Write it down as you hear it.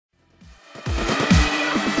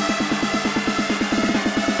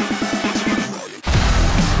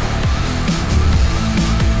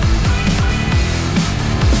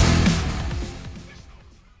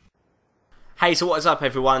Hey, so what is up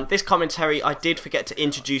everyone? This commentary, I did forget to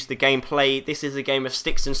introduce the gameplay. This is a game of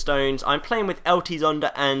sticks and stones. I'm playing with LT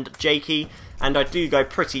Zonda and Jakey, and I do go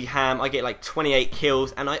pretty ham. I get like 28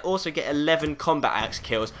 kills, and I also get 11 combat axe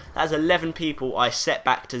kills. That's 11 people I set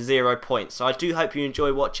back to 0 points. So I do hope you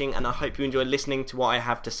enjoy watching, and I hope you enjoy listening to what I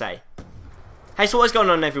have to say. Hey, so what's going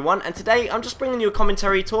on everyone? And today I'm just bringing you a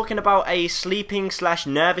commentary talking about a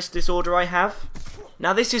sleeping/nervous disorder I have.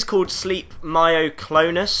 Now this is called sleep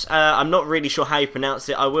myoclonus. I'm not really sure how you pronounce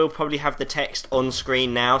it. I will probably have the text on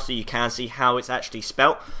screen now so you can see how it's actually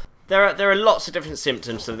spelt. There are lots of different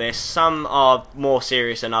symptoms of this. Some are more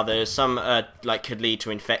serious than others. Some could lead to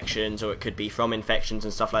infections, or it could be from infections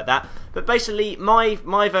and stuff like that. But basically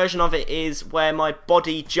my version of it is where my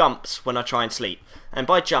body jumps when I try and sleep. And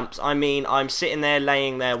by jumps, I mean I'm sitting there,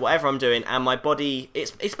 laying there, whatever I'm doing, and my body,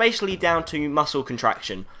 it's basically down to muscle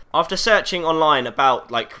contraction. After searching online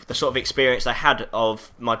about like the sort of experience I had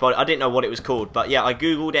of my body, I didn't know what it was called, but yeah, I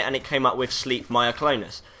googled it and it came up with sleep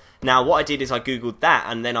myoclonus. Now what I did is I googled that,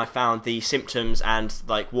 and then I found the symptoms and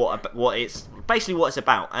like what it's basically what it's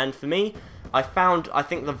about. And for me, I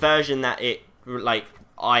think the version that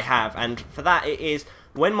I have, and for that it is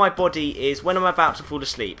when my body is, when I'm about to fall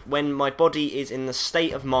asleep, when my body is in the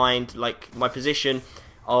state of mind, like my position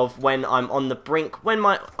of when I'm on the brink, when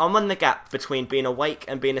I'm on the gap between being awake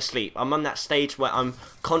and being asleep. I'm on that stage where I'm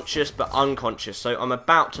conscious but unconscious, so I'm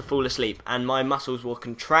about to fall asleep and my muscles will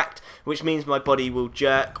contract, which means my body will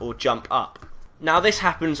jerk or jump up. Now this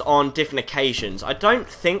happens on different occasions. I don't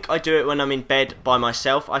think I do it when I'm in bed by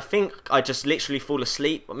myself. I think I just literally fall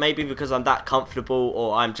asleep, maybe because I'm that comfortable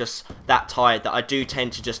or I'm just that tired that I do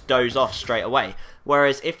tend to just doze off straight away.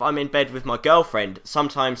 Whereas if I'm in bed with my girlfriend,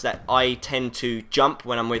 sometimes that I tend to jump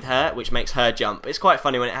when I'm with her, which makes her jump. It's quite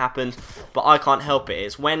funny when it happens, but I can't help it.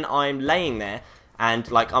 It's when I'm laying there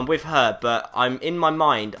and like I'm with her, but I'm in my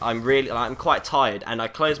mind, I'm quite tired, and I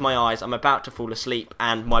close my eyes, I'm about to fall asleep,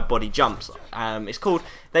 and my body jumps. It's called,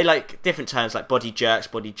 they like different terms like body jerks,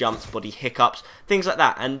 body jumps, body hiccups, things like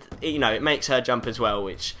that, and it makes her jump as well,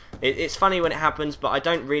 which it's funny when it happens, but I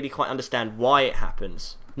don't really quite understand why it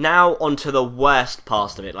happens. Now onto the worst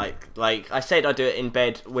part of it. Like I said, I do it in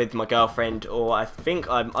bed with my girlfriend, or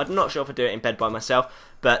I'm not sure if I do it in bed by myself,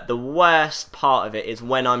 but the worst part of it is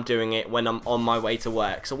when I'm doing it when I'm on my way to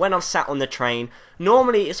work. So when I'm sat on the train,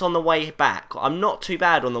 normally it's on the way back. I'm not too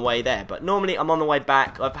bad on the way there, but normally I'm on the way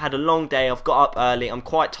back. I've had a long day, I've got up early, I'm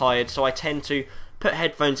quite tired, so I tend to put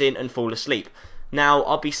headphones in and fall asleep. Now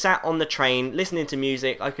I'll be sat on the train listening to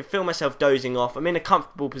music, I can feel myself dozing off, I'm in a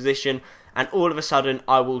comfortable position, and all of a sudden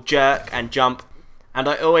I will jerk and jump, and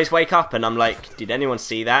I always wake up and I'm like, did anyone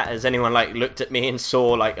see that? Has anyone like looked at me and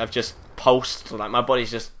saw like I've just pulsed, like my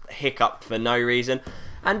body's just hiccuped for no reason?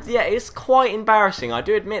 And yeah, it's quite embarrassing. I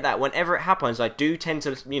do admit that whenever it happens, I do tend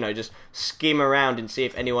to, just skim around and see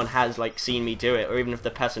if anyone has like seen me do it, or even if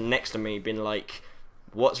the person next to me been like,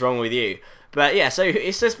 what's wrong with you? But yeah, so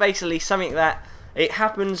it's just basically something that it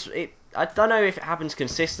happens. I don't know if it happens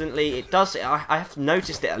consistently. It does. I have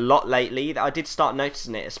noticed it a lot lately. I did start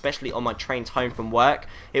noticing it, especially on my trains home from work.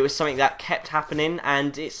 It was something that kept happening,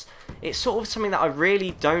 and it's sort of something that I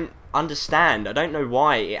really don't understand. I don't know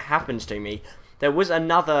why it happens to me. There was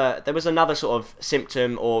another sort of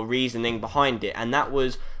symptom or reasoning behind it, and that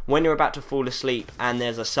was when you're about to fall asleep and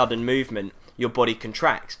there's a sudden movement, your body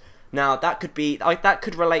contracts. Now that could be that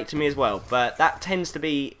could relate to me as well, but that tends to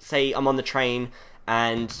be, say I'm on the train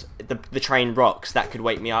and the train rocks, that could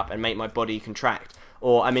wake me up and make my body contract.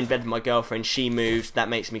 Or I'm in bed with my girlfriend, she moves, that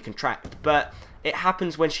makes me contract. But it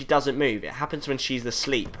happens when she doesn't move. It happens when she's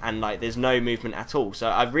asleep and like there's no movement at all. So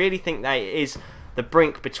I really think that it is the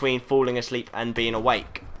brink between falling asleep and being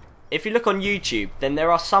awake. If you look on YouTube, then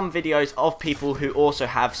there are some videos of people who also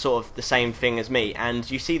have sort of the same thing as me, and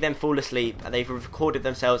you see them fall asleep, and they've recorded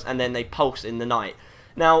themselves and then they pulse in the night.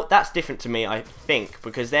 Now that's different to me, I think,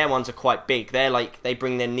 because their ones are quite big. They're like, they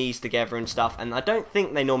bring their knees together and stuff, and I don't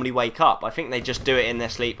think they normally wake up. I think they just do it in their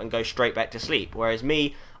sleep and go straight back to sleep. Whereas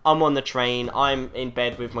me, I'm on the train, I'm in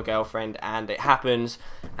bed with my girlfriend, and it happens.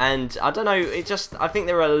 And I don't know, I think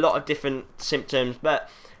there are a lot of different symptoms, but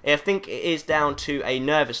I think it is down to a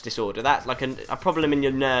nervous disorder. That's like a problem in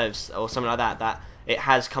your nerves or something like that, that it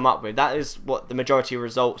has come up with. That is what the majority of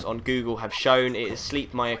results on Google have shown. It is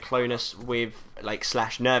sleep myoclonus with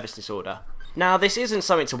 /nervous disorder. Now, this isn't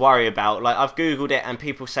something to worry about. Like, I've googled it and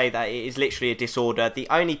people say that it is literally a disorder. The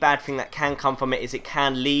only bad thing that can come from it is it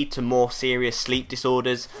can lead to more serious sleep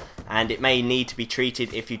disorders, and it may need to be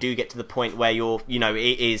treated if you do get to the point where you're,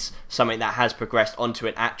 it is something that has progressed onto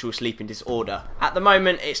an actual sleeping disorder. At the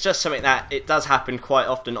moment, it's just something that it does happen quite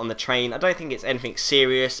often on the train. I don't think it's anything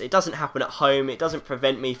serious. It doesn't happen at home. It doesn't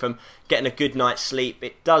prevent me from getting a good night's sleep.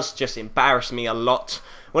 It does just embarrass me a lot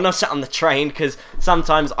when I'm sat on the train, because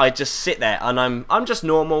sometimes I just sit there and I'm just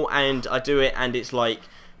normal and I do it, and it's like,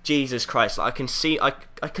 Jesus Christ, like,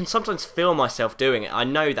 I can sometimes feel myself doing it. I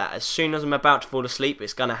know that as soon as I'm about to fall asleep,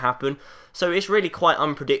 it's gonna happen. So it's really quite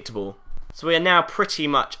unpredictable. So we are now pretty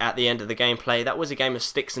much at the end of the gameplay. That was a game of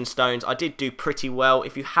sticks and stones. I did do pretty well.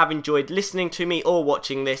 If you have enjoyed listening to me or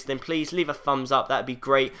watching this, then please leave a thumbs up. That'd be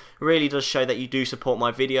great. It really does show that you do support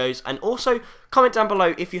my videos. And also comment down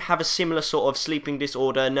below if you have a similar sort of sleeping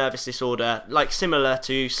disorder, nervous disorder, like similar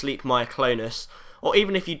to sleep myoclonus, or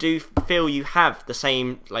even if you do feel you have the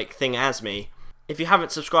same thing as me. If you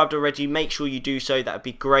haven't subscribed already, make sure you do so. That would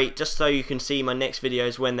be great, just so you can see my next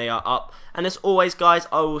videos when they are up. And as always, guys,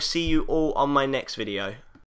 I will see you all on my next video.